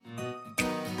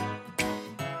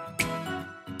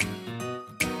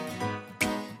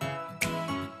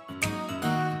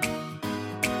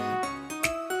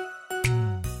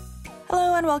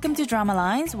and welcome to Drama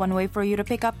Lines, one way for you to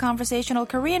pick up conversational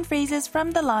Korean phrases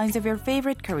from the lines of your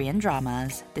favorite Korean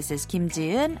dramas. This is Kim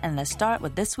Ji-eun, and let's start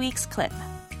with this week's clip.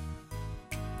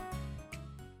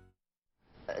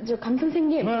 강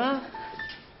선생님,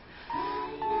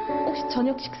 혹시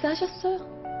저녁 식사하셨어요?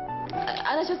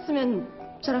 안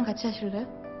하셨으면 저랑 같이 하실래요?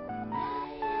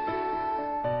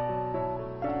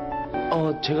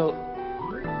 제가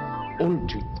오늘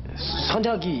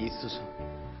선약이 있어서.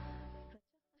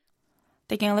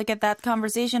 Taking a look at that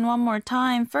conversation one more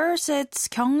time. First, it's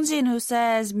Kyungjin who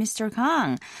says, Mr.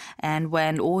 Kang. And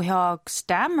when Oh-hyuk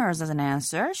stammers as an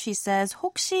answer, she says,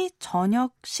 혹시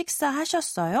저녁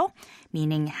식사하셨어요?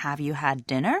 Meaning, have you had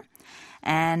dinner?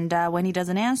 And when he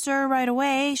doesn't answer right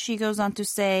away, she goes on to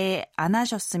say, 안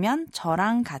하셨으면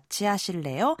저랑 같이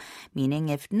하실래요? Meaning,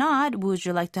 if not, would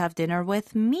you like to have dinner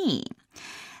with me?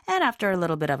 And after a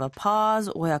little bit of a pause,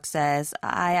 Oh-hyuk says,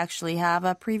 I actually have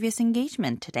a previous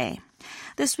engagement today.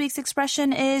 This week's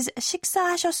expression is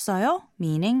식사하셨어요?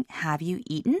 Meaning, have you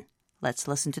eaten? Let's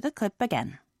listen to the clip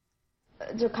again.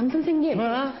 강 선생님,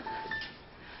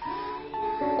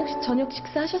 혹시 저녁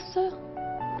식사하셨어요?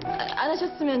 안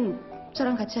하셨으면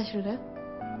저랑 같이 하실래요?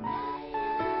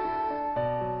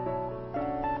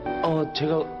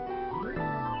 제가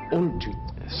오늘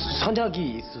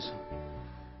선약이 있어서.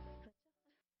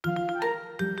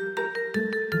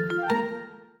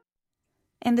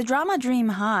 In the drama Dream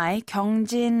High,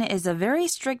 Kyungjin is a very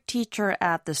strict teacher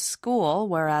at the school,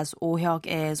 whereas Oh-hyuk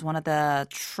is one of the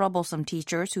troublesome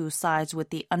teachers who sides with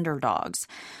the underdogs.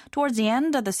 Towards the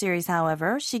end of the series,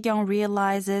 however, Shikyung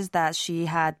realizes that she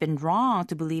had been wrong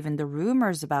to believe in the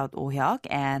rumors about Oh-hyuk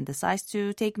and decides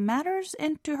to take matters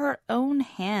into her own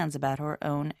hands about her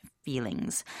own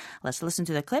feelings. Let's listen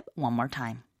to the clip one more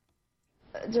time.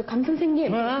 강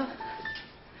선생님,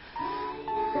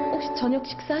 혹시 저녁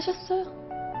식사하셨어요?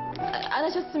 안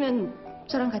하셨으면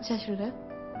저랑 같이 하실래요?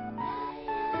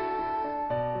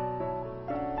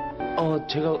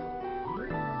 제가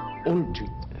오늘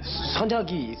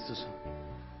선약이 있어서.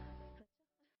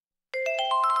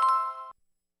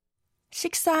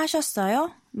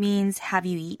 식사하셨어요? means have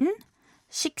you eaten?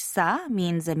 식사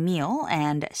means a meal,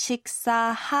 and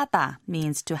식사하다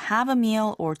means to have a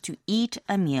meal or to eat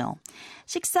a meal.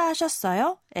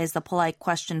 식사하셨어요 is the polite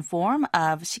question form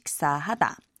of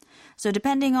식사하다. So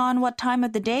depending on what time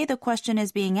of the day the question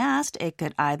is being asked, it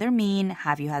could either mean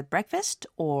have you had breakfast,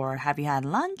 or have you had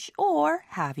lunch, or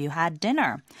have you had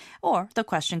dinner. Or the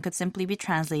question could simply be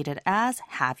translated as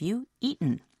have you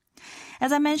eaten.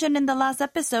 As I mentioned in the last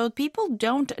episode, people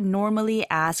don't normally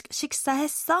ask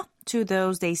식사했어 to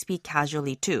those they speak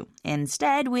casually to.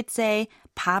 Instead, we'd say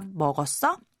밥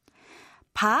먹었어?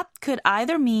 밥 could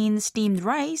either mean steamed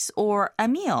rice or a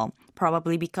meal,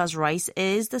 probably because rice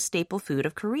is the staple food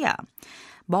of Korea.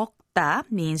 먹다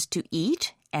means to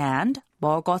eat, and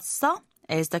먹었어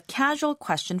is the casual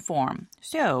question form.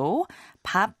 So,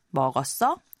 밥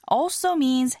먹었어 also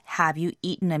means have you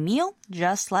eaten a meal,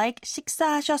 just like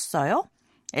식사하셨어요?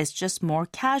 It's just more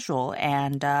casual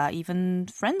and even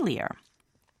friendlier.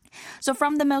 So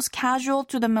from the most casual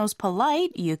to the most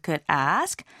polite, you could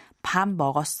ask 밥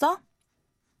먹었어?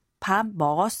 밥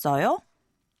먹었어요?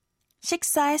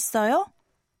 식사했어요?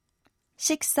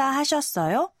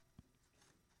 식사하셨어요?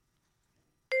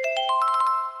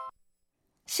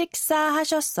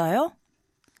 식사하셨어요?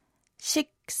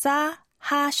 식사하셨어요?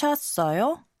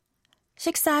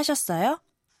 식사하셨어요?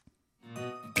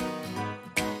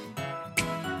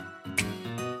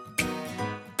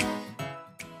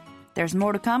 There's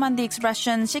more to come on the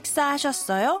expression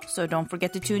식사하셨어요? So don't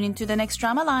forget to tune into the next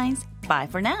Drama Lines. Bye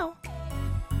for now.